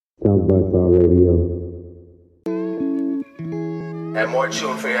on Buzzsaw Radio. And more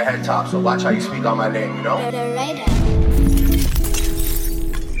tune for your head top, so watch how you speak on my name, you know?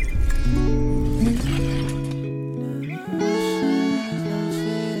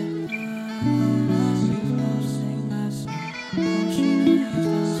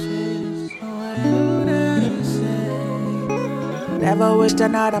 Never wished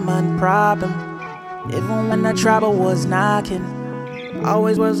another man problem, even when the trouble was knocking.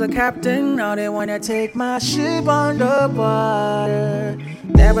 Always was a captain, now they wanna take my ship underwater.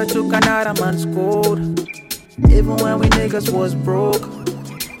 Never took another man's code, even when we niggas was broke.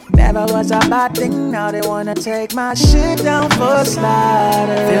 Never was a bad thing, now they wanna take my shit down for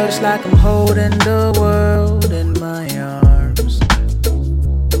slaughter. Feels like I'm holding the world in my arms.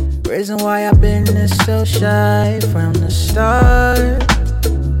 Reason why I've been this so shy from the start.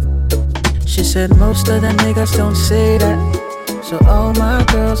 She said most of the niggas don't say that, so all my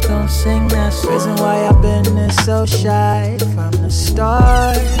girls gon' sing that song. Reason why I've been this so shy from the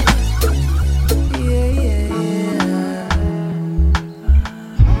start. Yeah, yeah, yeah.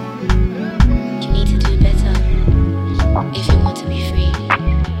 You need to do better if you want to be free.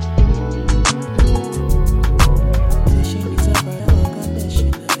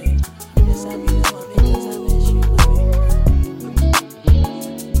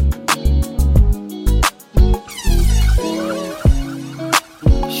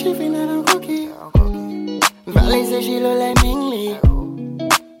 She look like Mingli,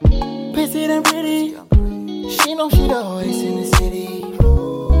 pretty and pretty. She know she the hottest in the city.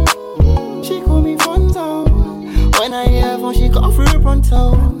 She call me Fonzo. When I hear her phone, she come through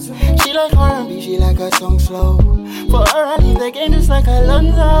pronto. She like R&B, she like her song slow. For her, I leave the game just like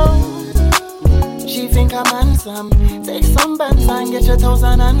Alonzo. She think I'm handsome. Take some bands and get your toes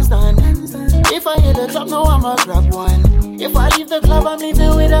and hands done. If I hit the club, no, I'ma grab one. If I leave the club, I'm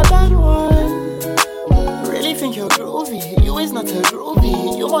leaving with a bad one. Really think you're groovy, you is not a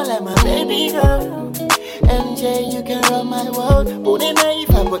groovy. You more like my baby girl. MJ, you can run my world. Only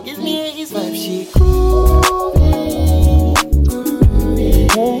 95, but give me 85. She groovy, groovy.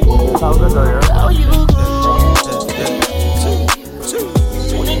 How you groovy?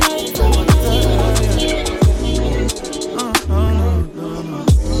 Only 95, but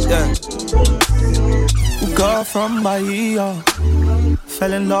yeah. Girl from Bahia,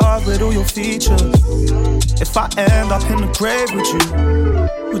 fell in love with all your features. If I end up in the grave with you,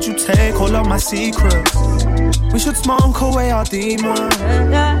 would you take all of my secrets? We should smoke away our demons.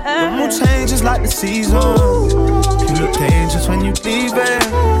 No more changes like the seasons. You look dangerous when you leave it.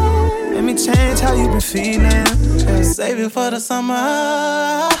 Let me change how you been feeling. Yeah. Save it for the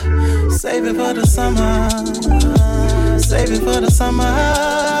summer. Save it for the summer. Save it for the summer.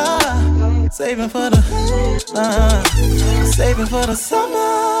 Save it for the save it for the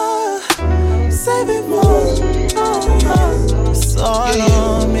summer. Save it for it's all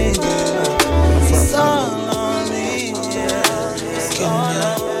on me, yeah. It's all on me, yeah. It's all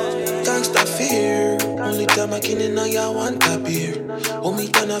on me. Gangsta fear. Only time I can know ya want a beer. Oh, me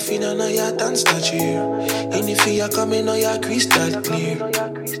gonna feel na ya dance that cheer. And if ya come in, ya crystal clear.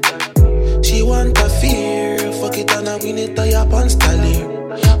 She want a fear. Fuck it and I win it, ya pants clear.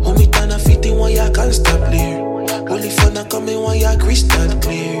 Oh, me gonna fit in one ya can't stop clear. Only fun I come in one ya crystal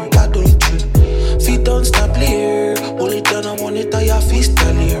clear. Why don't you? Feet don't stop clear. Only time I want it, ya fist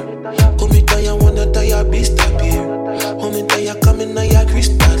clear. Oh, me time ya want it, ya beast up here. Oh, me time ya come in, ya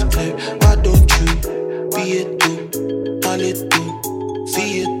crystal clear. Why don't you? Be it too, all it too,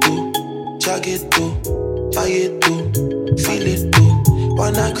 feel it too, jog it too, buy it too, feel it too.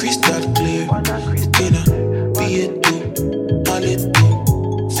 Wanna crystal clear, be it too, all it too,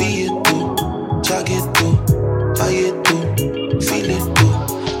 feel it too, jog it too, buy it too, feel it too.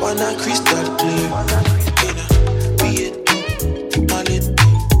 Wanna crystal clear, be it too, all it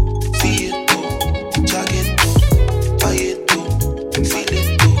too, feel it too, jog it too, buy it too, feel it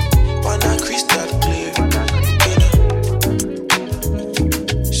too. Wanna crystal clear.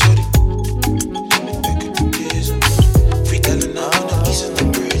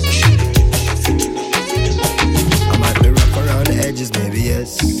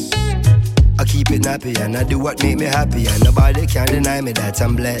 I keep it nappy and I do what make me happy, and nobody can deny me that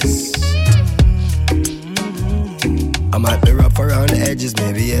I'm blessed. I might be rough around the edges,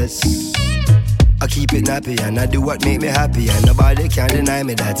 maybe yes. I keep it nappy and I do what make me happy, and nobody can deny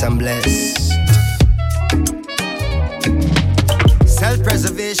me that I'm blessed.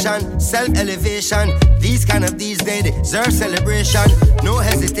 Self-preservation, self-elevation. These kind of these days deserve celebration. No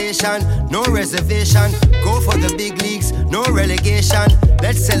hesitation, no reservation. Go for the big leagues, no relegation.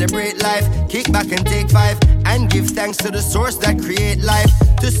 Let's celebrate life, kick back and take 5, and give thanks to the source that create life.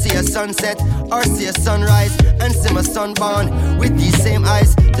 To see us sunset or see a sunrise and see my son born with these same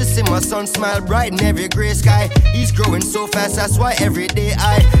eyes to see my son smile bright in every grey sky. He's growing so fast, that's why every day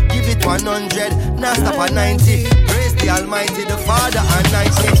I give it 100, now stop at 90. Praise the Almighty, the Father and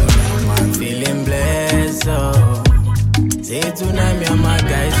 90. I'm feeling blessed, oh. Say tonight me and my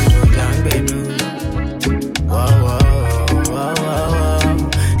guys we go down, baby. Whoa, whoa, whoa, whoa.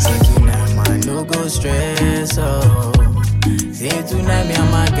 Say tonight man no go stress, oh. Say tonight me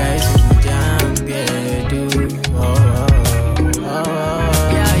and my guys we go down, baby.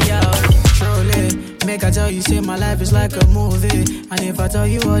 Make I tell you, say my life is like a movie. And if I tell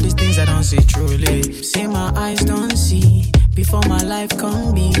you all these things I don't see truly. Say my eyes don't see before my life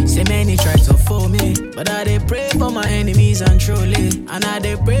come be. Say many try to fool me, but I dey pray for my enemies and truly. And I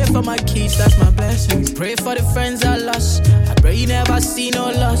dey pray for my kids, that's my blessing. Pray for the friends I lost. I pray you never see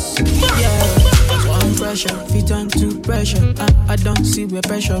no loss. Yeah. One pressure, fit on to pressure. I don't see where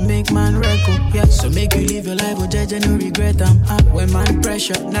pressure make man record. Yeah, so make you live your life, but judge and no regret. When man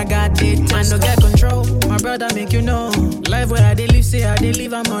pressure, now got it, man no get control. My brother make you know, life where I dey live, say I dey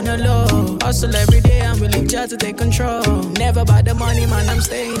live, I'm on the low. Hustle every day, I'm willing just to take control. Never about the money, man, I'm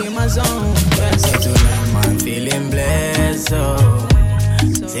staying in my zone. Well, say tonight, man, feeling blessed, oh.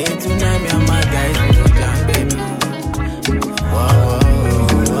 Say tonight, me and my guys, we go down, baby. Whoa,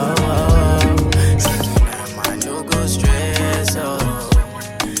 whoa, whoa, whoa. Say tonight, man, no go stress, oh.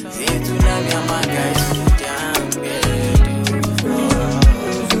 Say tonight, me and my guys, we go down, baby.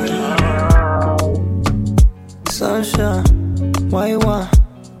 Sunshine, white wine,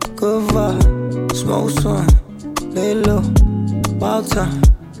 good vibe, smoke some, lay low, wild time,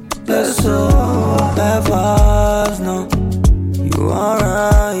 let's go, bad vibes, no, you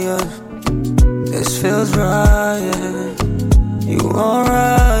alright, yeah, this feels right, yeah, you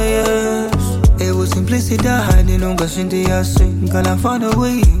alright, yes, it was simplicity that hiding, no question to your sin, gonna find a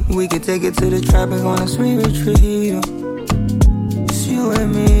way, we can take it to the trap and go on a sweet retreat, yeah. It's you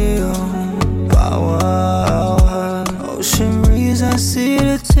and me, oh, power. Ocean breeze, I see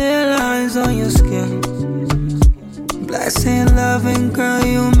the tail lines on your skin. Blessing, loving, girl,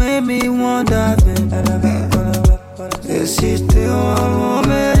 you made me want to dive in. Existe amor,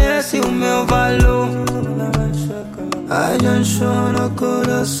 merece o meu valor. I just show no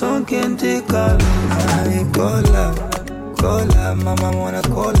coração quente calor. Ay, cola, cola, mama wanna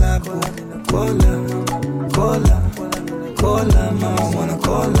cola, boo. Cola, cola, cola, mama wanna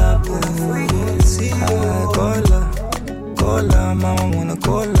cola, boo. Ay, cola. Cola, mama wanna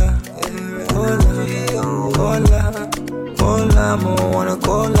cola, cola, cola, cola, mama wanna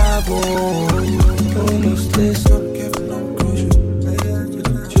cola, boy. Don't stay so careful, I'm crucial.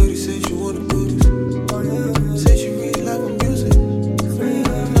 Shorty say she wanna do this. Say she really like my music.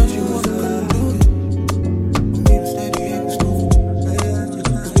 Now she wanna do it. Me steady ain't stupid.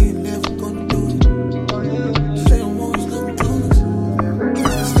 We ain't never gonna do it. Say I'm always looking clueless.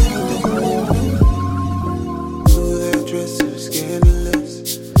 Scandalous,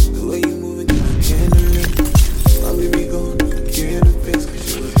 the way you moving, you can't handle it. My baby gon' carry the face, 'cause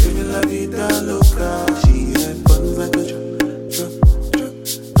she was living la vida loca. She had buttons like a truck.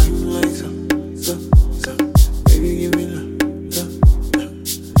 I'm like so. Baby, give me love.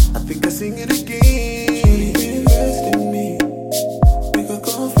 I think I sing it again. Shorty invest in me, we could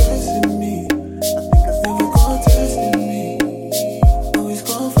confess in me. I think I think you contest in me. Always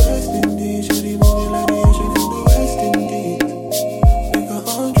confess in me. Shorty moving like the ocean from the West Indies.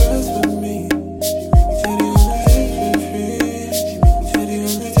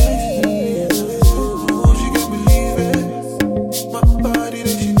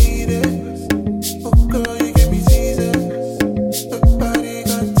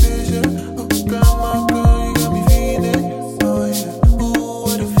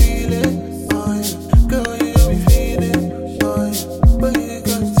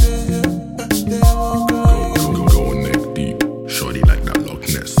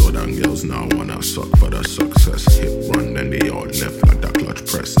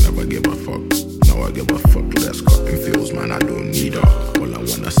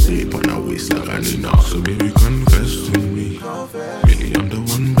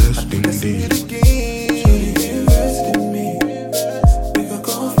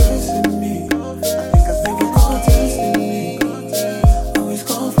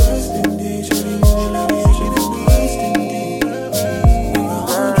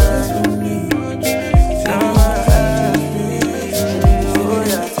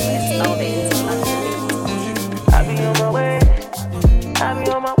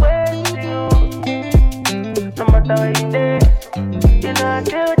 No matter where you there, you know I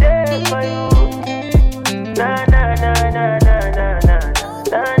still there for you.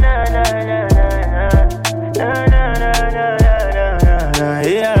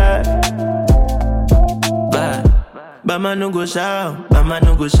 Bama no go shout,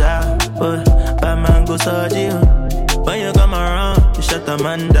 but Bama go surgery. When you come around, you shut a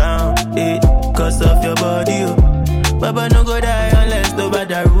man down, cause of your body, Baba no go die unless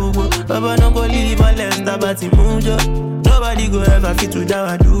nobody rubo. Baba no go leave unless nobody move. Nobody go ever fit to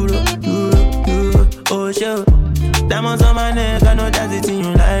down duro. Oh sure. Diamonds on my neck, I know that's the thing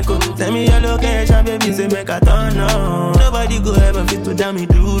you like. Oh, tell me your location, baby, say make a turn on. Nobody go ever fit to down me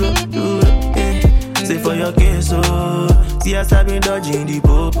duro. Say for your case, oh. See us have been dodging the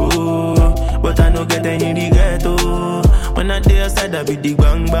popo, but I no get any regret, oh. When I day outside, I be the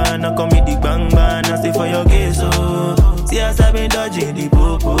bang bang. I call me the bang bang. I say for your case, oh. See us have been dodging the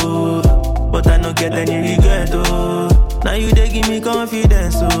popo, but I no get any regret, oh. Now you they give me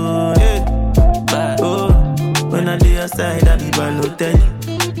confidence, oh. Yeah. Oh. When I day outside, I be Balotelli.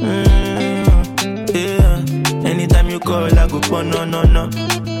 Yeah. Anytime you call, I go no.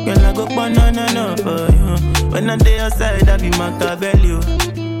 Girl, I go no for you. When I day outside, I be Machiavelli.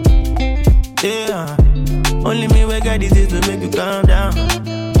 Yeah. Only me we got this to make you calm down.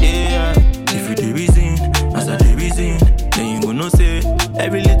 Yeah. If you the reason, as I the reason, then you gonna say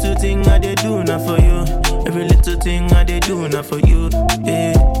every little thing I they do not for you. Every little thing I they do not for you.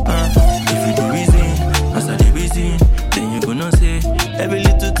 Yeah. If you the reason, as I the reason, then you gonna say every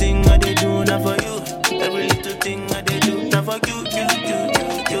little thing I they do not for you. Every little thing I they do not for you.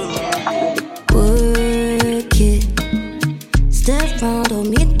 Work it. Step round, hold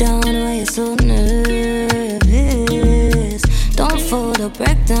me down, why you so nervous? Don't fold or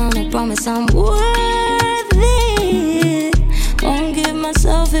break down, I promise I'm worth it. Won't give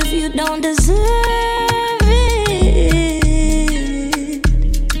myself if you don't deserve it.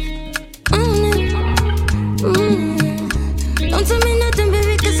 Don't tell me nothing,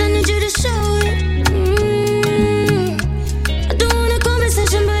 baby, cause I need you to show it. I don't want a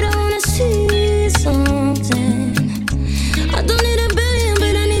conversation, but I wanna see something. I don't need a billion,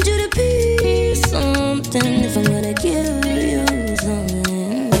 but I need you to be something. If I'm gonna give you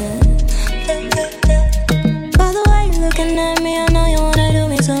something. By the way you're looking at me, I know you wanna do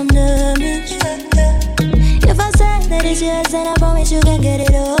me some damage. If I say that it's yours, then I promise you can get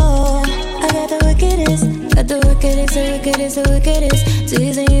it all. I got the wickedest, the wickedest.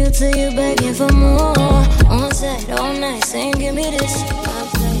 Teasing you till you're begging for more. On set, all night, saying give me this.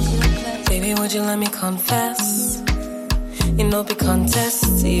 Baby, would you let me confess? You know, be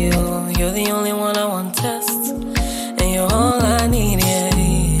contest you. You're the only one I want test, and you're all I need, yeah.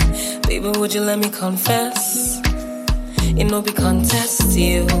 Baby, would you let me confess? You know, be contest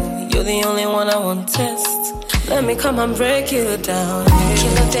you. You're the only one I want test. Let me come and break you down, yeah.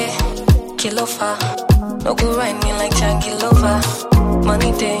 Kilo day, kilo far. No go ride me like Jankilova.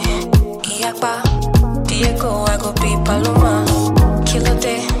 Money day, Iyakba, Diego, I go be Paloma. Kilo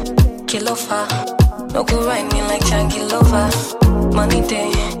day, kilo far. No go ride me like Jankilova. Money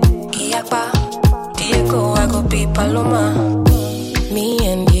day, Iyakba, Diego, I go be Paloma. Me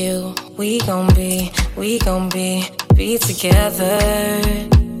and you, we gon' be together.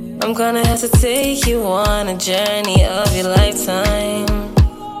 I'm gonna have to take you on a journey of your lifetime.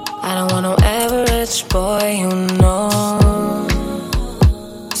 I don't want no average boy, you know.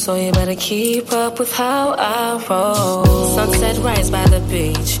 So you better keep up with how I roll. Sunset rise by the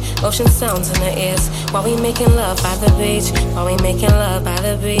beach, ocean sounds in the ears. While we making love by the beach, while we making love by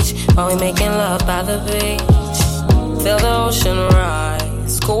the beach, while we making love by the beach. Feel the ocean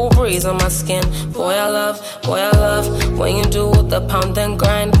rise, cool breeze on my skin. Boy I love when you do the pound and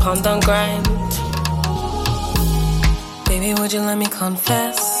grind. Baby, would you let me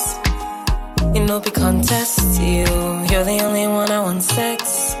confess? You know, be contest you. You're the only one I want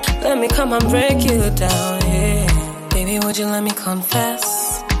sex. Let me come and break you down, yeah. Baby, would you let me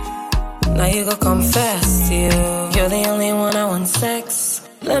confess? Now you go confess you. You're the only one I want sex.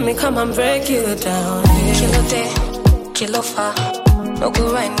 Let me come and break you down, yeah. Kilo day, kilo far. No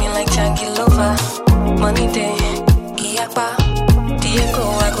go ride me like Jankilova. Money day, Iyakba, Diego,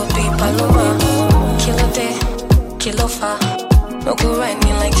 I go be Paloma. Kilo day, kilo far. No go ride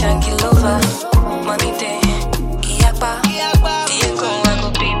me like Jankilova. Money day, Iyakba, Diego, I go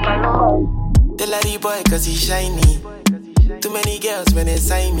be Paloma. They like the boy cause he's shiny. Too many girls when they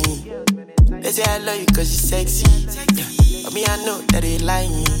sign me. They say I love you cause you're sexy, yeah. But me I know that they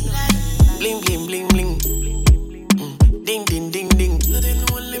lying. Bling bling bling bling. Ding ding ding ding.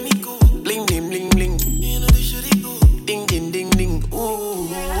 Bling bling bling bling. Ding ding ding ding. Ooh.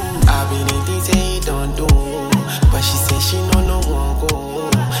 I've been in things they don't do, but she say she no one go.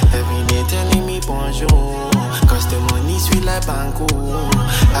 Every day telling me bonjour, cause the money sweet like banco.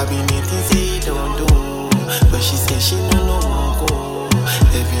 I've been in things they don't do, but she say she no one go.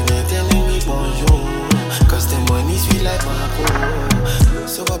 Every day telling me bonjour, cause the money sweet like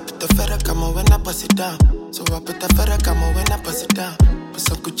pass it down. So I put a Ferragamo when I pass it down. Put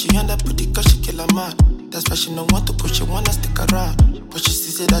some Gucci on that booty cause she kill a man. That's why she don't want to push, she wanna stick around. But she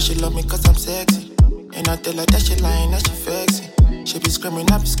still say that she love me cause I'm sexy. And I tell her that she lying, that she vexing. She be screaming,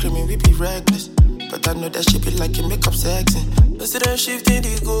 I be screaming, we be reckless. But I know that she be liking makeup sexy. Instead of shifting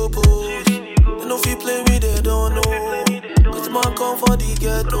the goalposts, they know if you play me, they don't know. Cause the man come for the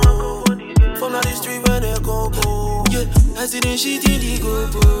ghetto. From the street where they go. Yeah, I see them shit in the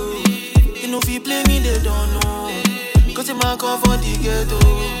goalposts. They know if you play me, they don't know. Cause the man come for the ghetto.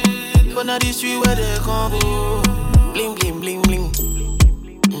 From the street where they come. Bling, bling, bling, bling.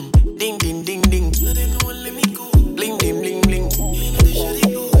 Ding, ding, ding, ding. Bling, bling, bling, bling.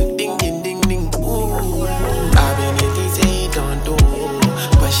 Ding, ding, ding, ding. Ooh. I've been in this ain't don't do.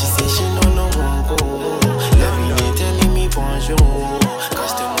 But she said she no won't go. Every day telling me bonjour.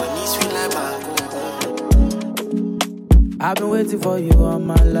 Cause the money sweet like mango. I've been waiting for you all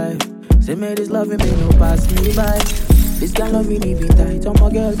my life. Say me this loving me no pass me by. This kind of really be tight. On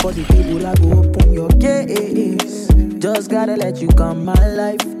my girl for the table I go open your case. Just gotta let you come my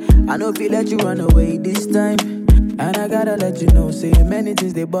life. I know if you let you run away this time. And I gotta let you know, say many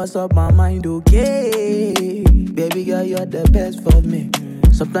things they bust up my mind, okay. Baby girl, you're the best for me.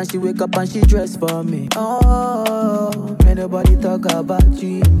 Sometimes she wake up and she dress for me. Oh, may nobody talk about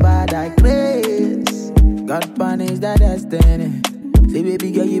you in bad like grace. God punish that destiny. Say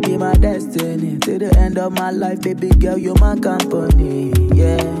baby girl, you be my destiny. Till the end of my life, baby girl, you're my company.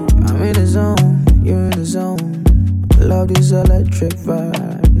 Yeah, I'm in the zone, you're in the zone. Love this electric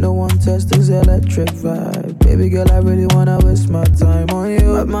vibe. No one tests this electric vibe. Baby girl, I really wanna waste my time on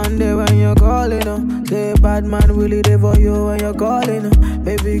you. Bad man there when you're calling, Say bad man really there for you when you're calling,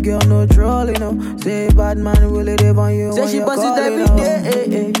 Baby girl, no trolling, Say bad man really there for you when you're calling, Say she busts it every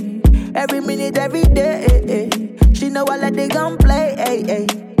day, every minute, every day, She know I let they gun play,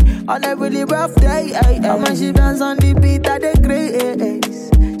 On a really rough day, And when she dance on the beat, I dey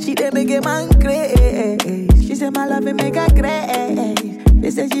grace. She dey make a man crazy. She say my love will make her crazy. They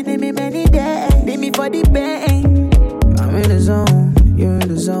say she need me many days. Need me for the pain. I'm in the zone, you're in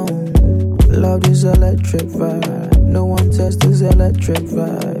the zone. Love this electric vibe. No one tests this electric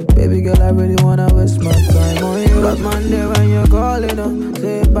vibe. Baby girl, I really wanna waste my time on you. Bad man there when you're calling,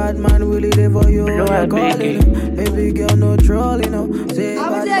 Say bad man really there for you when you're calling, Baby girl, no trolling, Say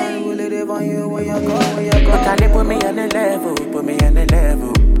bad man really there for you when you're calling, But they put me on the level, put me on the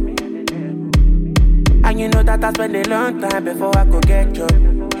level. And you know that I spend a long time before I could get you.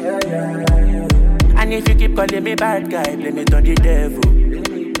 And if you keep calling me bad guy, blame it on the devil.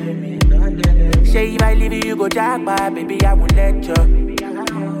 Say if I leave you, you go jackpot, baby, I won't let you.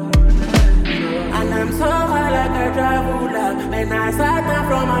 And I'm so high like a traveler. When I sat down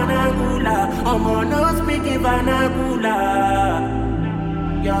from an angular, I'm on no speaking vernacular.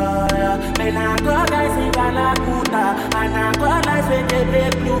 Yeah. When I go guys in Galakuta, and I go guys when they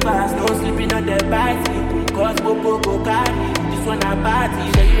break blue bars. No sleeping on the bicycle, cause Popo go carry. This one a party,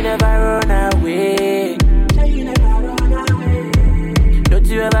 so you never run away. So you never run away. Don't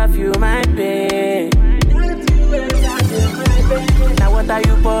you ever feel my pain? Don't you ever feel my pain? Now what are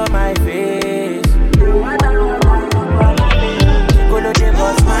you for my face? What are you for my face? Go to the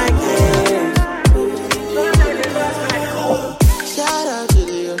boss my case. Shout out to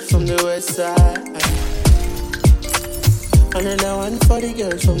the girls from the west side. And then one for the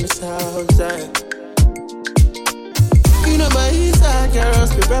girls from the south side. You know my east side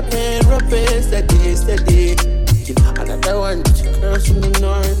girls be rapping, steady. Another one, girls from the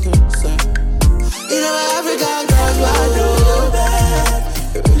north side. You know my African girls bad,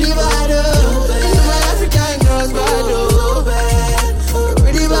 really bad. You know my African girls bad,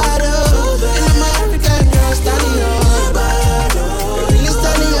 really bad. You know my African girls standing up.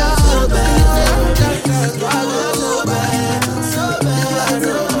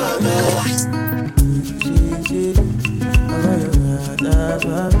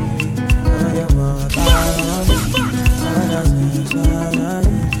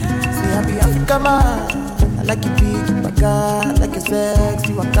 Come on, I like you big, I like you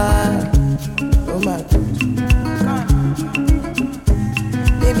sexy, waka. Oh my God.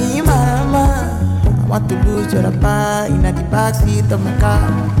 Baby, mama, I want to lose your apart in the backseat of my car.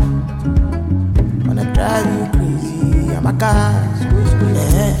 Wanna drive you crazy, I'm a car.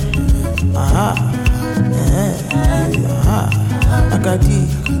 I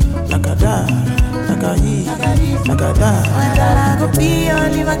go be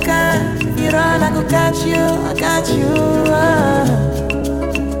on the car. You run, I go catch you. I got you.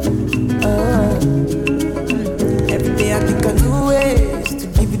 Every day I think of new ways to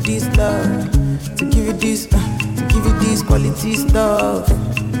give you this love, to give you this quality stuff.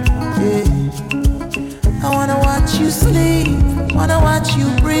 Yeah. watch you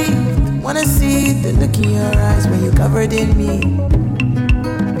breathe. Wanna see the look in your eyes when you covered in me.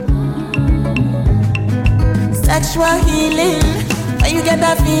 Sexual healing, when you get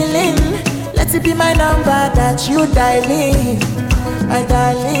that feeling, let it be my number that you dialing, my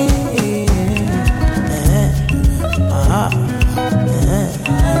darling.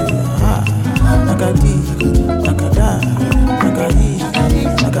 Nagadi, nagada, nagadi,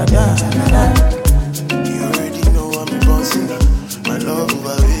 nagada. You already know I'm a born sinner. My love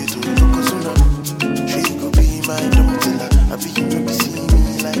over way to the Yokozuna. She could be my domicile. I be you maybe see me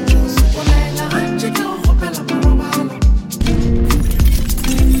like Johnson.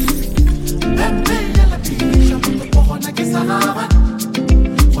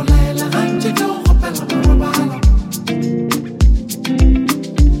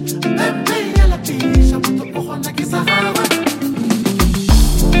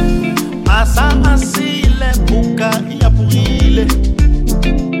 Asa asile buka iapurile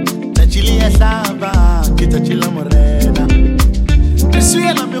Tachili ya saba kitachila morena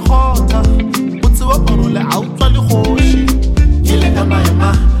Nisuye la mikhota Utsi wa marule autwa li khoshi Ile kama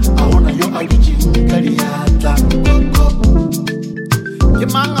yama Aona yo aliji kari yata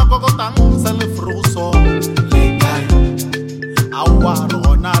Kimanga koko tangsa le fruso Lekai Awa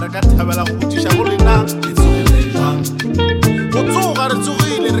rohona reka tabela kukutisha kulina Itsuye le jwang Utsuga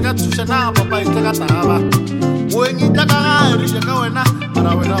ritsuile reka tusha na papa itaka taba Mwengi taka gari jaka wena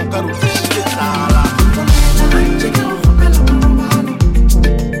Mara wena ukaru fishike tala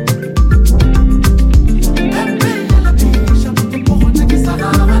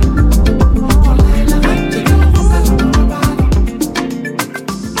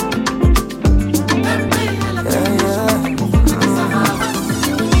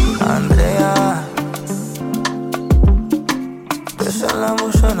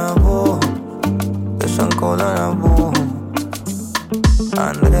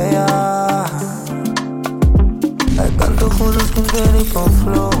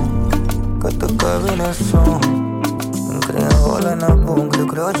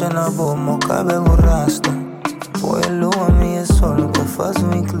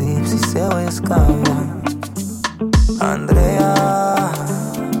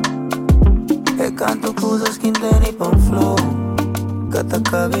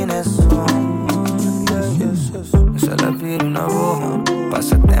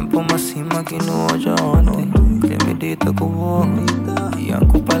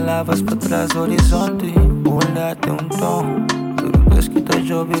Horizonte, olhate tom. Tudo vez que tá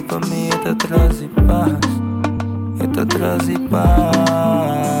jovem pra mim, tá traz e paz.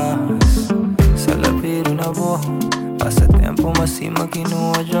 Se ela vira na boa, passa tempo mas cima que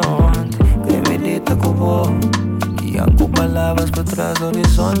no horizonte. Quem medita com boa, e anco palavras pra trás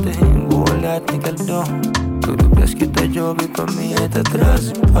horizonte. Olhate que dom. Tudo vez que tá jovem pra mim, tá traz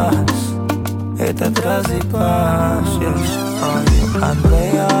e paz. Tá traz e paz.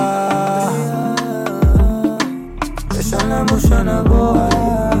 Andrea. Deixa na bucha na boa,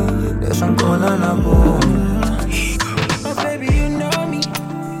 deixa cola na boa. Oh baby, you know me.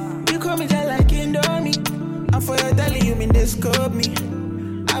 You call me just like Indomie. And for your telling you mean discover me.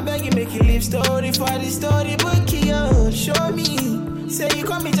 I beg you make you leave story for the story book, yo. Show me. Say you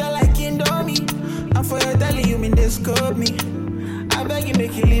call me just like Indomie. And for your telling you mean discover me. I beg you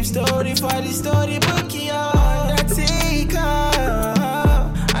make you leave story for the story book, yo. Undertaker,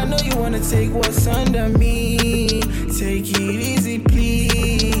 I know you wanna take what's under me. Take it easy,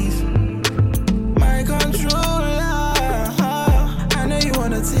 please. My controller, I know you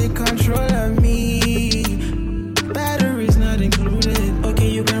wanna take control of me. Batteries not included. Okay,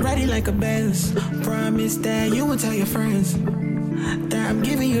 you can ride it like a Benz. Promise that you won't tell your friends that I'm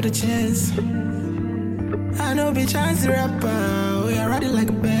giving you the chance. I know bitch I'm the rapper. We are riding like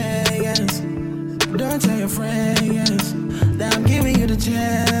a Benz. Don't tell your friends that I'm giving you the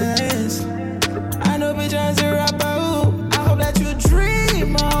chance. I know bitch I'm the rapper. I hope that you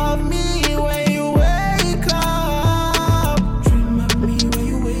dream of me when you wake up. Dream of me when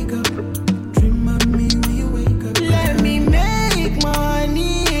you wake up. Dream of me when you wake up. Let me make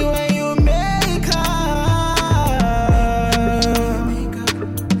money when you make up.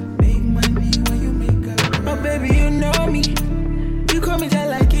 Make money when you make up. Oh baby, you know me. You call me just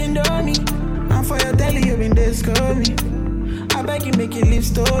like Indomie. And for your telly, you been discovery. I beg you make you live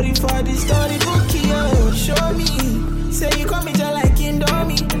story for the story book, yo. Show me. Say you call me just like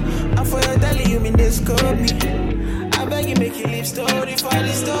Indomie. And for your telly, you been discover me. I beg you make you live story for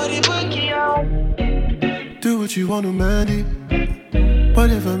the story book, yo. Do what you want to, Mandy.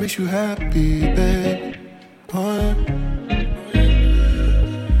 Whatever makes you happy, babe. Oh, yeah.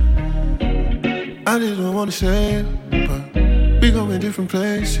 I didn't want to say it, but We go in different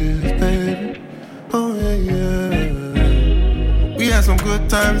places, baby. Oh yeah, yeah. We had some good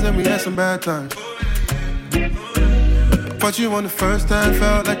times and we had some bad times. But you on the first time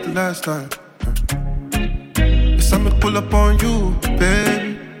felt like the last time. It's time to pull up on you,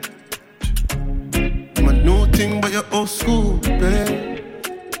 baby. I'm a new thing, but you're old school, baby.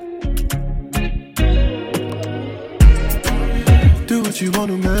 Do what you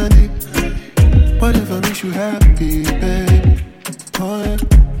want to, Mandy. Whatever makes you happy, baby. Oh yeah.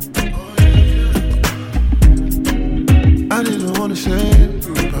 I didn't wanna say it,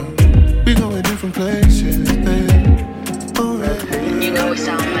 but we go in different places, baby. Oh yeah. You know it's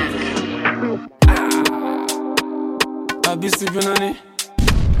our Mac. I be sleeping on it.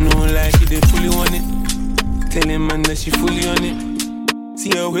 No like it, they fully want it. Telling man that she fully on it. See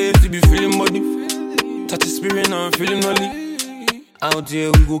her waves to be feeling body. Touch the spirit, now I'm feeling only. Out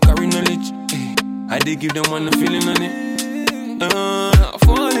here we go carry knowledge. I did give them one the feeling on it.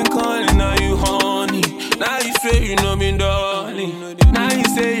 Falling, calling, now you honey. Now you say you know me, darling. Now you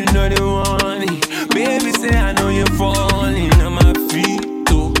say you know the one. Baby say I know you're falling. On my feet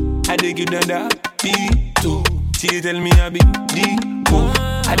too. I did give them that beat too. She tell me I be deep.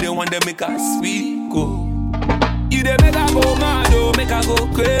 I don't want to make her sweet go. You dey make her go mad, oh, make her go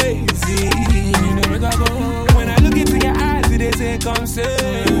crazy. You dey make her go. When I look into your eyes, they say come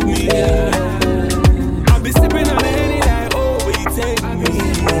save me. I'll be sipping on any night, oh, but you take me. You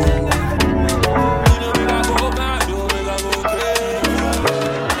dey make her go mad, oh, make her go crazy.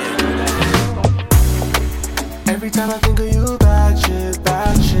 Every time I think of you, bad shit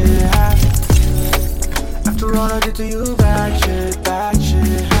happens. After all I did to you, bad shit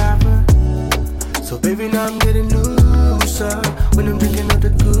happens. So baby, now I'm getting looser when I'm drinking up the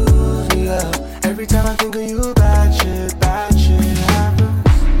goose, yeah. Every time I think of you, bad shit happens.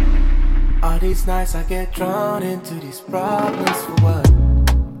 All these nights I get drawn into these problems for what?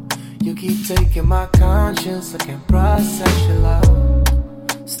 You keep taking my conscience, I can't process your love.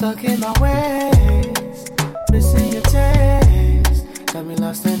 Stuck in my ways, missing your taste. Got me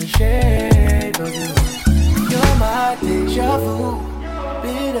lost in the shade of you. You're my deja vu,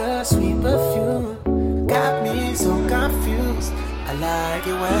 bittersweet perfume. Got me so confused. I like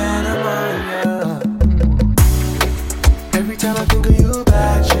it when I'm on you. Every time I think of you,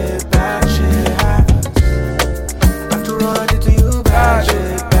 bad shit happens. After all I did to you, bad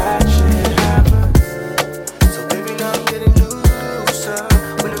shit happens. So baby, now I'm getting looser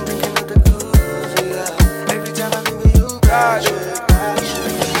when I'm drinking up the goose, yeah. Every time I think of you, bad shit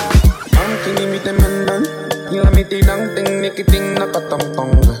happens. I'm killing me the man done. You want me the long thing, make it thing knock a tong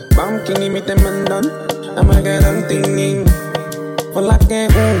tong. I'm killing me the man done. I'm a girl I'm thinking. For like a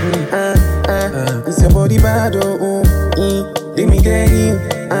it's a body bad, oh, let me tell you,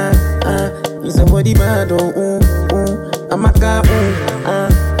 it's a body bad, oh, I'm a car,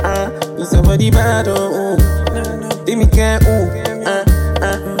 it's a body bad, oh, let me care,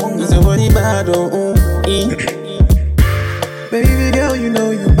 it's a body bad, oh, baby girl, you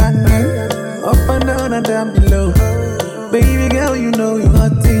know you bad, up and down and down below, baby girl, you know you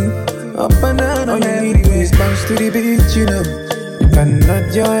hot thing, up and down, all you need is bounce to the beat, you know. Can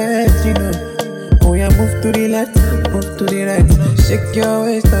nod your head, you know. Oh yeah, move to the left, move to the right. Shake your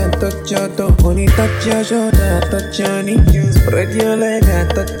waist and touch your toe. Only touch your shoulder, touch your knee. Spread your leg and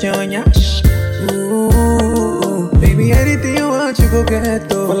touch your nyash. Ooh, baby, anything you want, you go get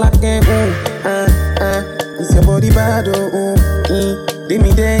to. For like a it's your body bad, oh, let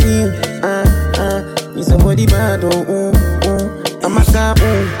me tell you, it's your body bad, oh, I'm a cop,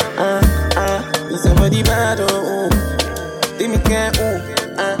 it's your body bad, oh. Me can't,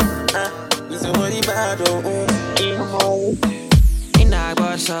 it's a body bad, in a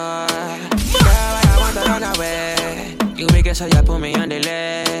bus, girl, I want to run away. You make it so you put me on the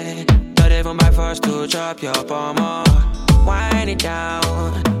leg. Not even by force to chop your palm. Wind it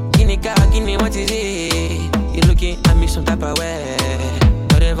down. Give me what is it? You looking at me some type of way.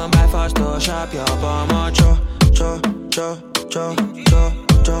 Not even by force to chop your palm. Chop your palm. Chop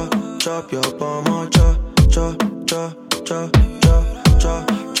your palm,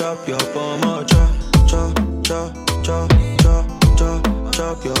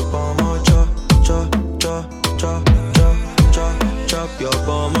 chop your palm, chop your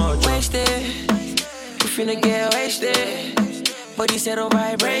palm. Wasted, we finna get wasted. Body set on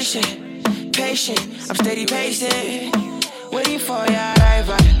vibration, patient, I'm steady pacing, waiting for your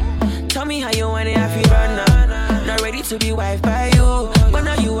arrival. Tell me how you want it, I feel run now. Not ready to be wifed by you, but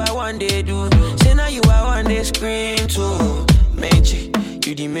now you I one day do. Say now you I one day scream too. Main chick,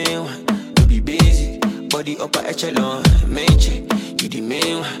 you the main one, you be basic, body upper echelon. Main chick, you the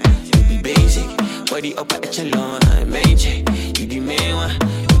main one, you be basic, body upper echelon. Main chick,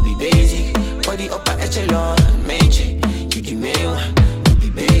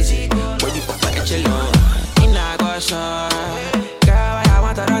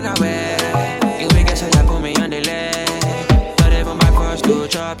 to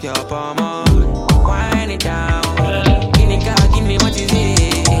chop your palm off. Wind it down. Give me what is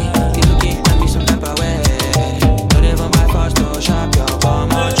it? You looking at me some type of way. Don't ever my first to chop your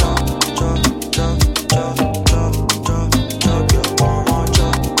palm off. Chop your palm off.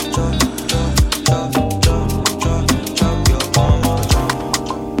 Chop your palm off.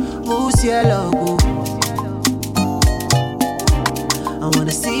 Musielo, I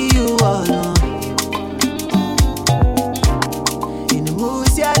wanna see you all alone. In the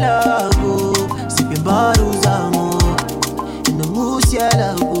Musielo, sipping bottles of more. In the Musielo,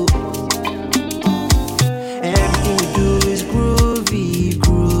 everything we do is groovy,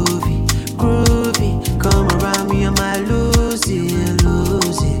 groovy, groovy. Come around me, I might lose it,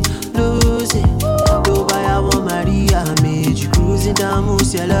 lose it, lose it. Go by our Maria, I made you cruising down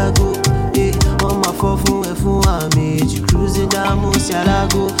Musielo. On my phone, I made you cruising down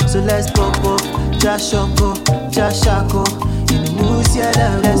Musialago. So let's pop up, Jashoko, Jashako. In the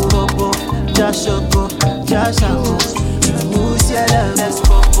Musialago, let's pop up, Jashoko, Jashako. In the Musialago, let's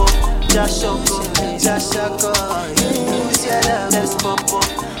pop up, Jashoko, Jashako. In the Musialago, let's pop up,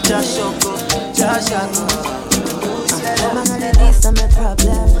 Jashoko, Jashako. In the Musialago, let's pop up,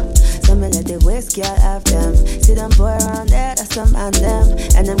 problem. Some let the waste girl have them. See them boy around there, that's some and them.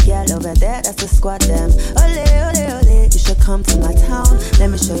 And them girl over there, that's the squad them. Ole, ole, ole, you should come to my town. Let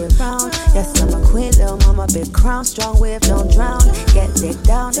me show you around. Yes, I'm a queen, little mama, big crown. Strong wave, don't drown. Get dick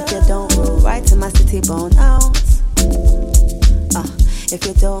down if you don't roll right to my city bone out. If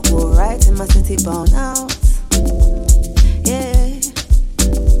you don't roll right to my city bone out. Yeah.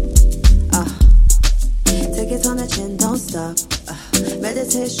 Take it on the chin, don't stop.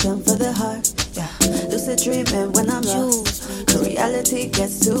 Meditation for the heart, yeah. Lucid dreaming when I'm lost. The reality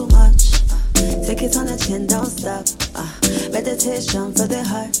gets too much. Take it on the chin, don't stop. Meditation for the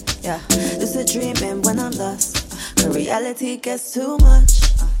heart, yeah. Lucid dreaming when I'm lost. The reality gets too much.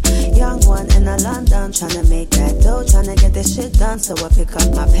 Young one in a London, tryna make that dough, tryna get this shit done. So I pick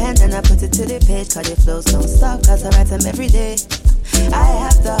up my pen and I put it to the page, cause the flows don't stop, cause I write them every day. I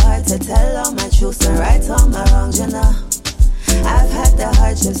have the heart to tell all my truths and right all my wrongs, you know. I've had the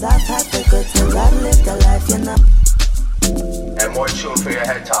hardships, I've had the good times, I've lived a life, you know. And more tune for your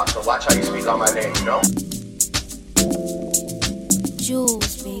head top, so watch how you speak on my name, you know?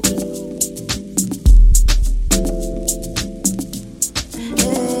 Jules, baby.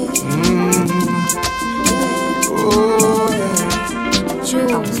 Oh, yeah.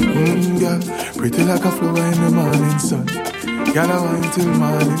 Jules, baby. Yeah, pretty like a flower in the morning sun. Girl, I want till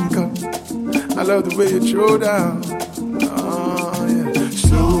morning come. I love the way you throw down. Oh, yeah.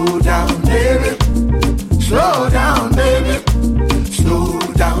 Slow down, baby. Slow down, baby. Slow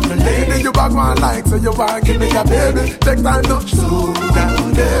down, lady. You back one like so you want give me a baby. Take time to slow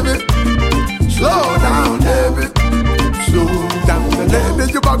down, baby. Slow down, baby. Slow down,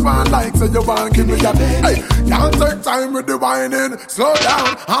 lady. You back one like so you want give me a baby. Hey, can't take time with the whining. Slow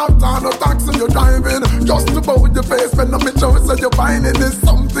down, half time no taxi you're driving. Just about your face when I'm in show so you're finding is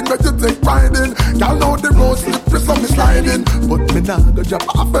something that you take pride in. Y'all know the road slippery so me sliding, but me nah go drop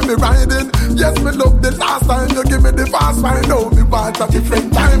off when me riding. Yes, me love the last time you give me the fast find out me want a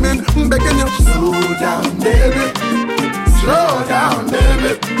different timing. I'm begging you, slow down, baby. Slow down,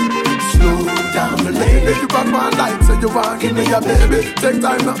 baby. Slow down, lady. You got one light, so you want give me a baby. Take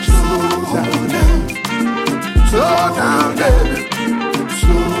time now. Slow down, slow down, baby.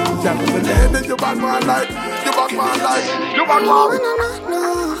 Slow down, lady. You got one light. You got one light. You got one. No.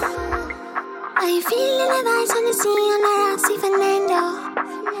 Are you feeling the vibes when you see on the Roxy Fernando?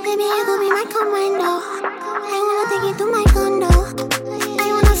 Baby, you gon' be my commando. I wanna take you to my condo. I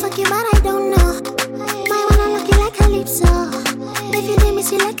wanna fuck you, but I don't know. Might wanna look you like Calypso. If you let me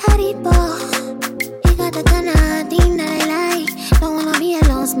see like Haribo. You got the kind of thing that I like. Don't wanna be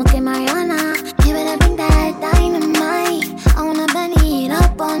alone smoking marijuana. You better bring that dynamite. I wanna burn it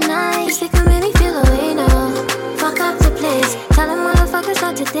up all night. It's like I made me feel the way now. Fuck up the place. Tell them motherfuckers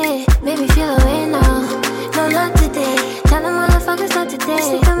not today. Make me feel the way now. No love today. Tell them motherfuckers not today. It's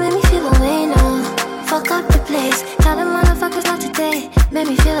like I made me feel the way now. Fuck up the place. Tell them motherfuckers not today. Make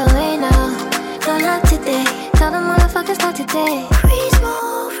me feel the way now. No love today. Tell them motherfuckers not today. Free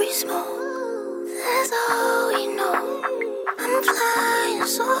smoke, that's all we know. I'm flying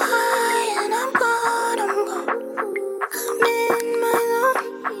so high and I'm gone. I'm in my zone.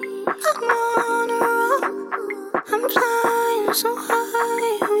 I'm on a roll. I'm flying so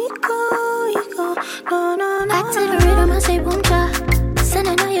high. We go. No. Back to the rhythm, I say boom cha.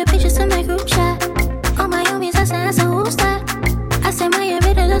 Sending all your pictures to my group chat. All my homies, I say who's that? I say my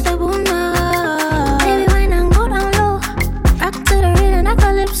everyday just a boom now. Baby, wine and go down low. Back to the rhythm, I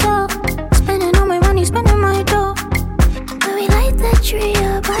calypso. Spending all my money, spending my dough. When we light the tree.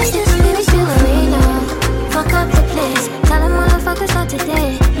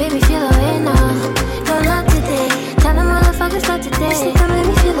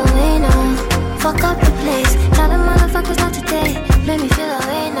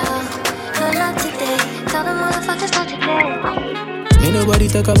 nobody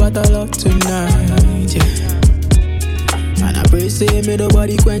talk about our love tonight, yeah. And I pray, say, may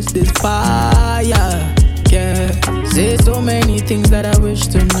nobody quench this fire, yeah. Say so many things that I wish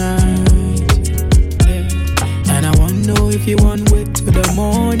tonight, yeah. And I wanna know if you want wait till the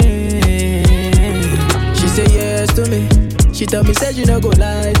morning. She say yes to me. She tell me, say she no go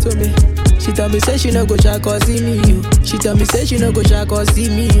lie to me. She tell me, say she no go check or see me, you. She tell me, say she no go check or see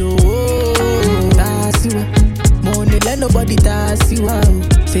me, you. Oh, that's you. Money let nobody tax you out.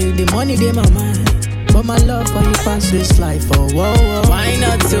 Say the money they my mind, but my love for you pass this life. Oh, whoa, whoa. Why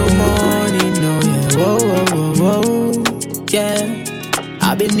not till morning? No, yeah. Whoa, whoa, whoa, whoa. Yeah.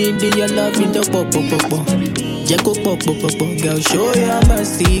 I've been needing your love in the pop, pop, pop, pop. Jeko pop, pop, pop, pop. Girl, show your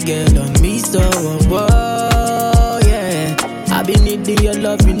mercy, girl, on me so. Whoa, yeah. I've been needing your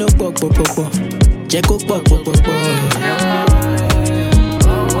love in the pop, pop, pop, pop. Jeko pop, pop, pop, pop.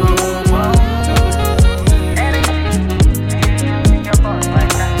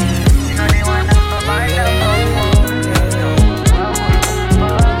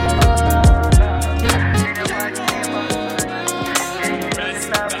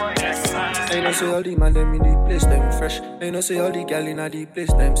 Say all the man them in the place, them fresh. Ain't no say all the gal in the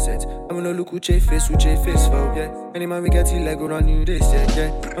place, them set. I'm gonna look with face for, yeah. Any man we get it like go run you this, yeah.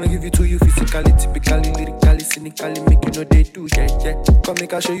 Wanna give you to you physically, typically, lyrically, cynically, make you know they do, yeah. Come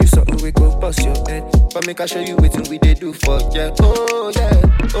make I show you something we go bust your head. Come make I show you what we they do for, yeah. Oh yeah,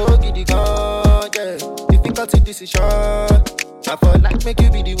 oh giddy gone, yeah. Difficulty decision. I feel like make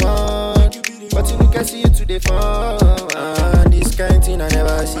you be the one, but you can see you today fun. This kind thing I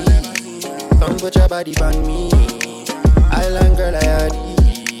never see. Come put your body on me. Island girl I had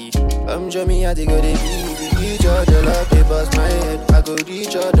it. Come show me how to go to be. Reach out the love, they bust my head. I go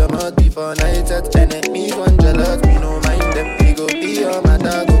reach out the mouth before night at enemies one jealous, me no mind them. We go be on my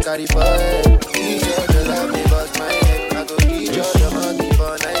dog, go carry for head. Reach out the love, they bust my head. I go reach out the mouth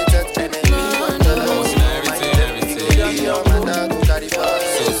before night at enemies one jealous, me no mind them. We go be on my dog, go carry for head.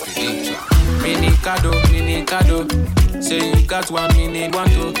 Mini cado. Say you got 1 minute, 1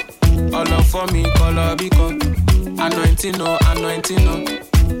 2. All up for me, color because anointing no.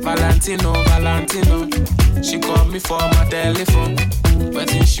 Valentino. She call me for my telephone.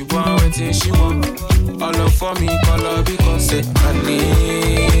 Waiting she want. All up for me, color because say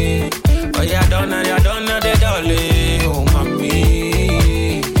honey. Oh yeah, don't know the dolly. Oh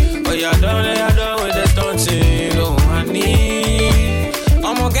mommy. Oh yeah, don't with the stunting. Oh honey.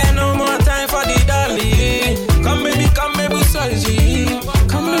 I'm gonna get no more time for the dolly. Come baby, sorry.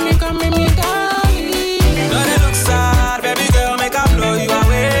 Come make me die. Don't it look sad, baby girl, make I blow you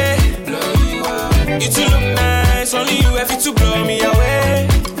away. You too look nice, only you have to blow me away.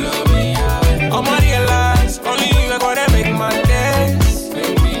 I'm gonna realize, only you are gonna make my days.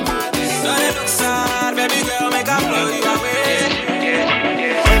 Don't it look sad, baby girl, make I blow you away.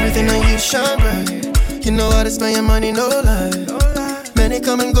 Everything on you shine bright. You know how to spend your money, no lie. Many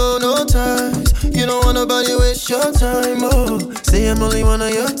come and go, no ties. You don't want nobody waste your time, oh. Say I'm only one of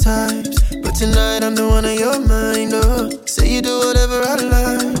your types, but tonight I'm the one of your mind, oh. Say you do whatever I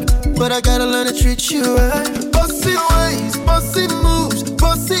like, but I gotta learn to treat you right. Bossy ways, bossy moves,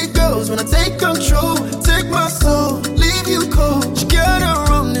 bossy girls. When I take control, take my soul, leave you cold. She got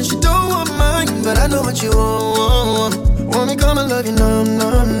her own and she don't want mine, but I know what you want. Want me come and love you, numb.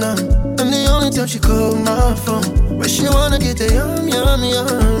 I'm the only time she call my phone when she wanna get the yum.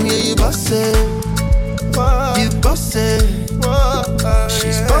 Yeah, you bossy. You bossy.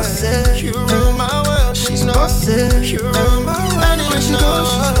 She's bossy. You rule my world. She's bossy. You rule my world. Anywhere she goes,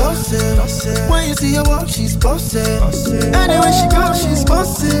 she's bossy. When you see her walk, she's bossy. Anywhere she goes, she's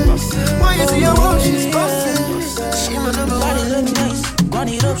bossy. When you see her walk, she's bossy. She my number one. Body look nice, run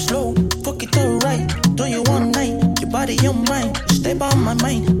it up slow, fuck it all right. Do you one night? Your body, your mind, stay by my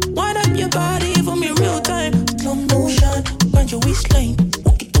mind. Wind up your body for me real time. Slow motion, find your waistline.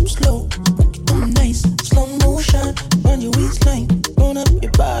 Walk it up slow, walk it up nice. Slow motion, find your waistline. Run up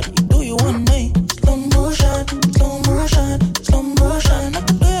your body, do you one night? Slow motion, slow motion, slow motion. Not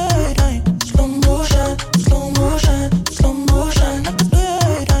the play time. Slow motion, slow motion, slow motion. Not the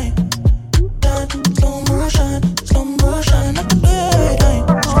play time. Slow motion, slow motion. Not the play time.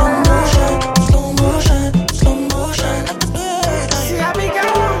 Slow motion, slow motion, slow motion. Not the play time. See I be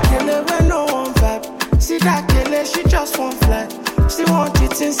girl, kill it when no one vibe. See that kill it, she just won't fly. She want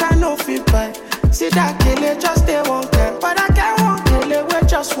it since I know fit buy. See that kill it, just they won't care. But I can't want kill it with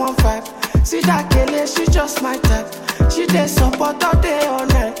just 1 5. See that kill it, she just my type. She dey support all day all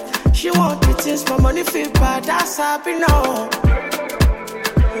night. She want it since my money fit buy. That's happy now.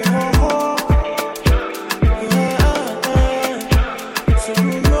 So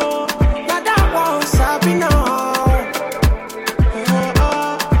you know that that one's happy now.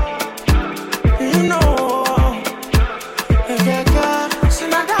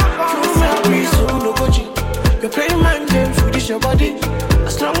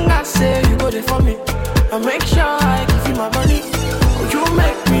 I make sure I give you my money. Oh, you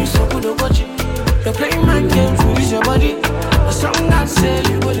make me so good to watch it. You're playing my games, release your body. A song that say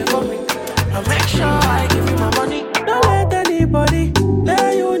you will for me. I make sure I give you my money. Don't let anybody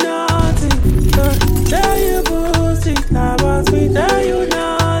tell you nothing. Tell you bullshit about me. Tell you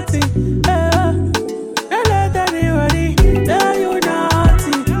nothing. Don't let anybody tell you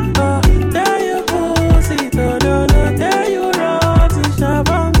nothing. Tell you bullshit. No, tell you nothing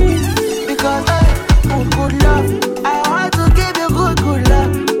about me. Because good love, I want to give you good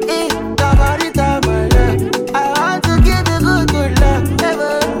love. I want to give you good love,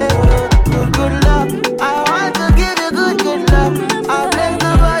 ever, good love. I want to give you good love. I bless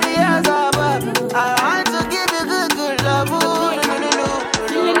nobody else above. I want to give you good love. Ooh, no.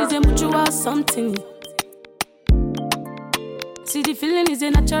 Feeling is a mutual something. See, the feeling is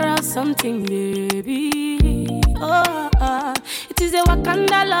a natural something, baby. It is a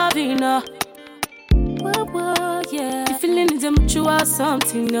Wakanda loving, yeah. The feeling is a mutual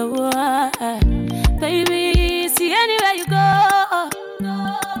something, baby. See, anywhere you go,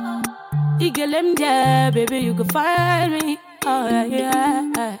 you get them there, baby. You can find me. Oh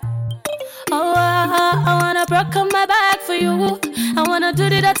yeah. Oh, I wanna broke up my back for you. I wanna do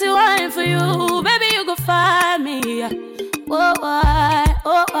the dirty wine for you, baby. You can find me. Oh, why?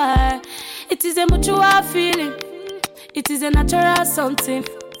 It is a mutual feeling. It is a natural something.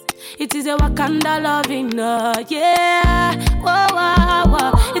 It is a Wakanda loving, yeah.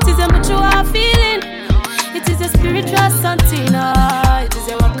 Whoa. It is a mutual feeling. It is a spiritual something, it is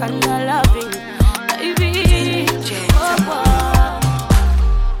a Wakanda loving, baby.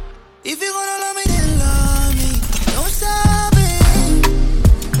 If you gonna love me, then love me. Don't stop it.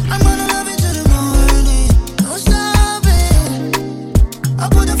 I'm gonna love you till the morning. Don't stop it. I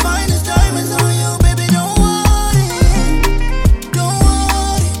put the finest diamonds on you, baby. Don't worry. Don't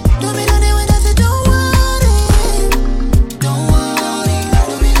worry. Don't be the one that you don't worry. Don't worry.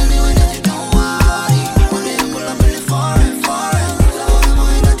 Don't be the one that you don't worry. One day I'm gonna be foreign. So I'm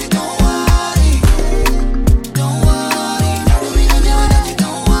going that you don't worry. Don't worry. Don't be the one that you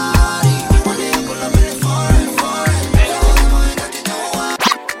don't worry. One day I'm gonna be foreign. So I'm going that you don't worry.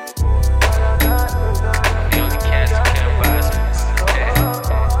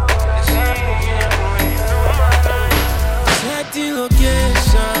 Set the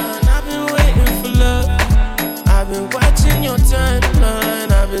location, I've been waiting for love. I've been watching your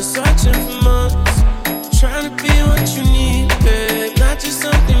timeline, I've been searching for months. Trying to be what you need, babe, not just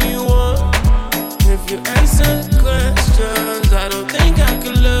something you want. If you answer the questions, I don't think I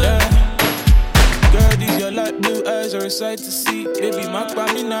can love. Girl, these your light blue eyes are a sight to see. Baby, mark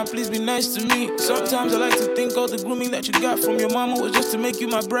by me now, please be nice to me. Sometimes I like to think all the grooming that you got from your mama was just to make you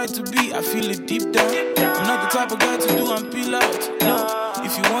my bride to be. I feel it deep down. I'm not the type of guy to do and peel out. No,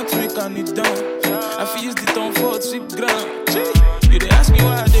 if you want to make I need down. I feel use the tone for it, sweep ground. You they ask me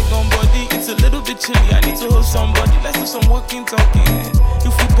why I they gone body. It's a little bit chilly, I need to hold somebody. Let's do some walking, talking.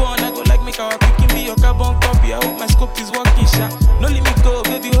 If we born, I go like make our picking be your carbon copy. I hope my scope is working, shot. No let me go,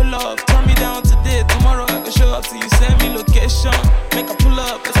 baby, hold up. Turn me down today, tomorrow I can show up till you send me location. Make a pull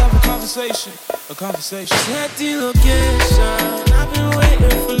up, let's have a conversation. Set the location, I've been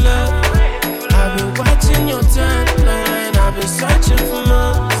waiting for love. I've been watching your timeline, I've been searching for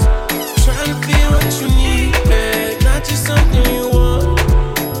months. Trying to be what you need, babe, not just something you want.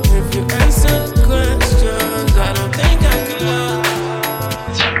 If you answer the questions, I don't think I can love.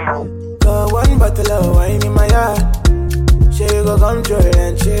 Go one bottle of wine in my yard. She go come chill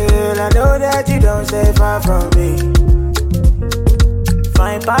and chill. I know that you don't stay far from me.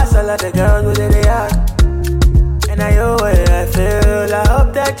 Fine pass all of the girls with the yard. And I know what I feel. I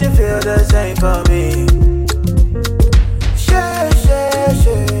hope that you feel the same for me. Share.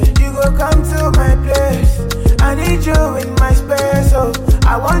 You go come to my place. I need you in my space, oh.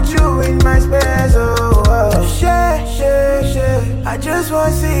 I want you in my space, oh. Share. I just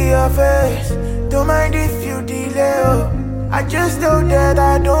wanna see your face. Don't mind if you delay, oh. I just know that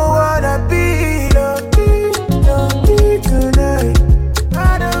I don't wanna be lonely tonight.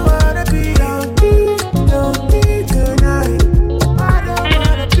 I don't wanna be lonely tonight. I don't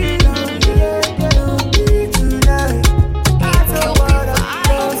wanna be lonely tonight. I don't wanna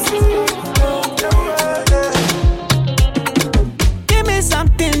be lonely. Give me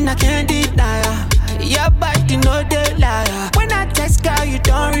something I can't deny. Your body no dey lie. When I text girl, you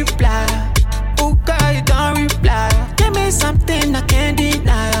don't reply. Oh girl, you don't reply. Give me something I can't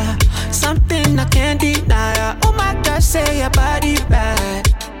deny. Something I can't deny. Oh my gosh, say your body bad.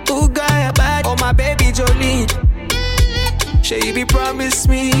 Oh girl, your body. Oh my baby Jolene. Say you be promise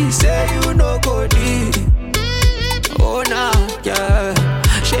me, say you no go deep. Oh nah, yeah.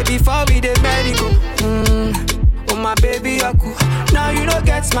 Say before we the medical. cool. Now you don't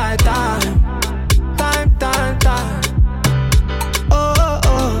get my time.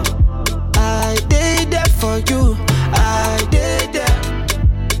 Oh, I did that for you. I did that.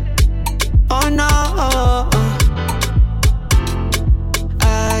 Oh no,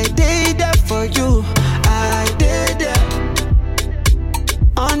 I did that for you. I did that.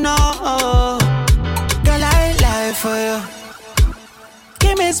 Oh no, girl, I lie for you.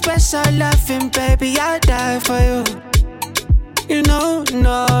 Give me special loving, baby, I'll die for you. You know,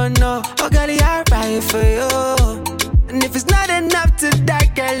 no, oh girl, I'll ride for you. And if it's not enough to die,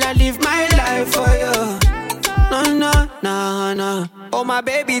 girl, I'll live my life for you. No. Oh my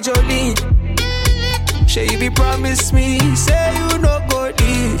baby Jolie, shall you be promise me? Say you no go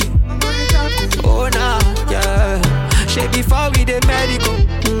deep. Oh nah, yeah. Shall before we the medical.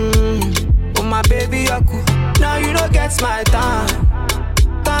 Oh my baby, you're cool. Now you don't get my time.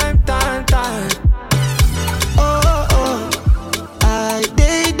 Oh, I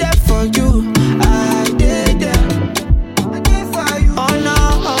did that for you. I did that. Oh no,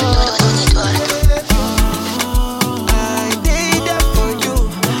 I did that for you.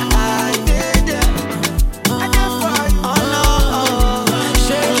 I did that. Oh no,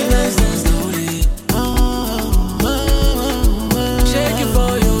 shake it nice and slowly. Shake it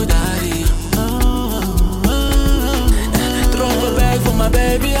for your daddy. Throw a bag for my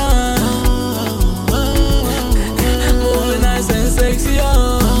baby. Moving nice and sexy.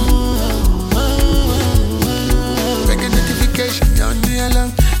 Bank notification, you're on the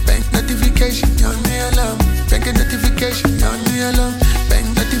alarm. Bank notification, you're on the alarm. Bank notification, you're on the alarm. Bank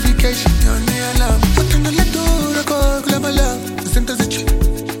notification, you're on the alarm. What can I do? I call, I'm alone. Listen to the chick.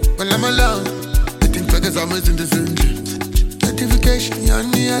 When I'm alone, I think because I'm in the zone. Notification, you're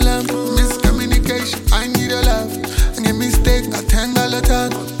on the alarm. Miscommunication, I need a love. And a mistake, I thank all the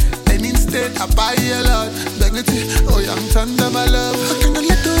time. And instead, I buy a lot. Beg it, oh, young thunder, my love. What can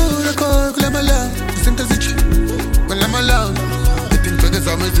I do? I call, I'm alone. Listen to the chick. When I'm alone, I think because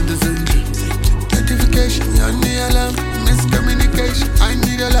I'm in the zone. Notification, you're on the alarm. Miscommunication, I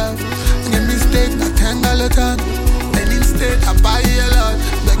need a love. And a mistake, I thank all the time. And instead, I buy a lot.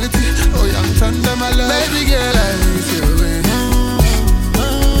 Beg it, oh, young thunder, my love. Baby girl, I miss you.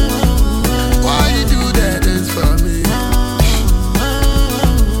 Why you do that dance for me?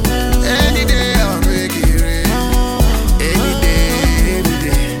 Any day I'll make it rain. Any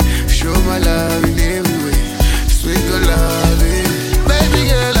day. Show my love in every way. Sweet good love, baby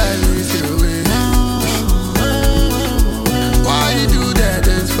girl, I miss you. Why you do that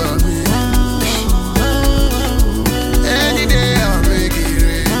dance for me? Any day I'll make it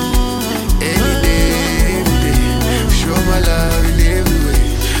rain. Any day. Show my love in every way.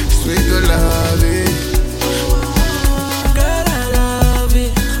 Sweet good love, Girl, I love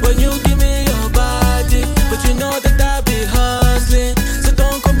it when you give me your body, but you know that I be hustling, so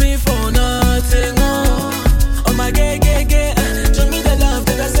don't come me for nothing. Oh my gay, show me the love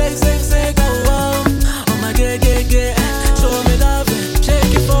that I say, go on. Oh my gay, show me love,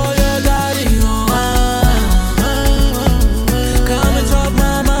 shake it for your daddy. Come and chop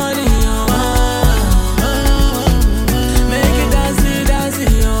my money. Make it dancey.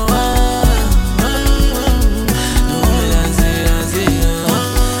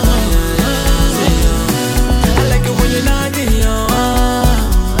 I like it when you're naughty,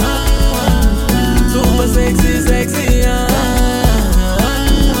 super sexy,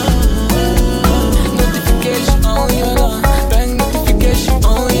 Notification on your alarm, bang notification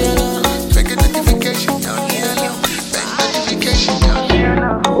on your alarm. Bank notification, you're on the alarm. Bank notification, you're on the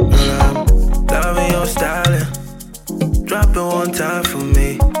alarm. Loving your styling, drop it one time for me.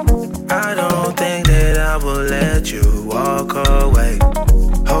 I don't think that I will let you walk away.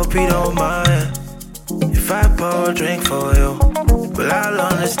 Hope you don't mind if I pour a drink for you. But I'll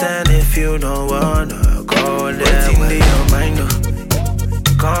understand if you don't wanna go there. Waiting to your mind,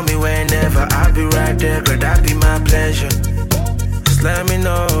 call me whenever, I'll be right there. Girl, that be my pleasure. Just let me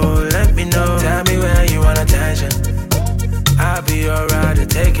know. Tell me where you want attention. I'll be alright at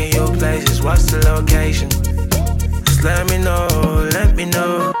taking you places. What's the location? Just let me know.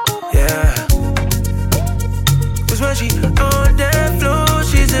 Yeah. Cause when she on that floor,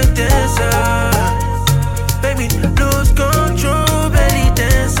 she's a dancer. Baby, lose control, belly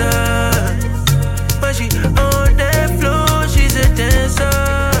dancer. When she on that floor, she's a dancer.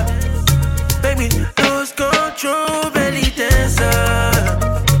 Baby, lose control, belly dancer.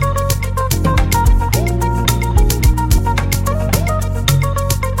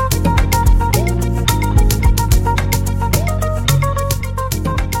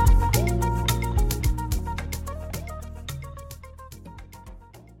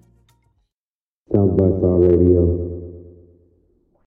 Soundbite Radio.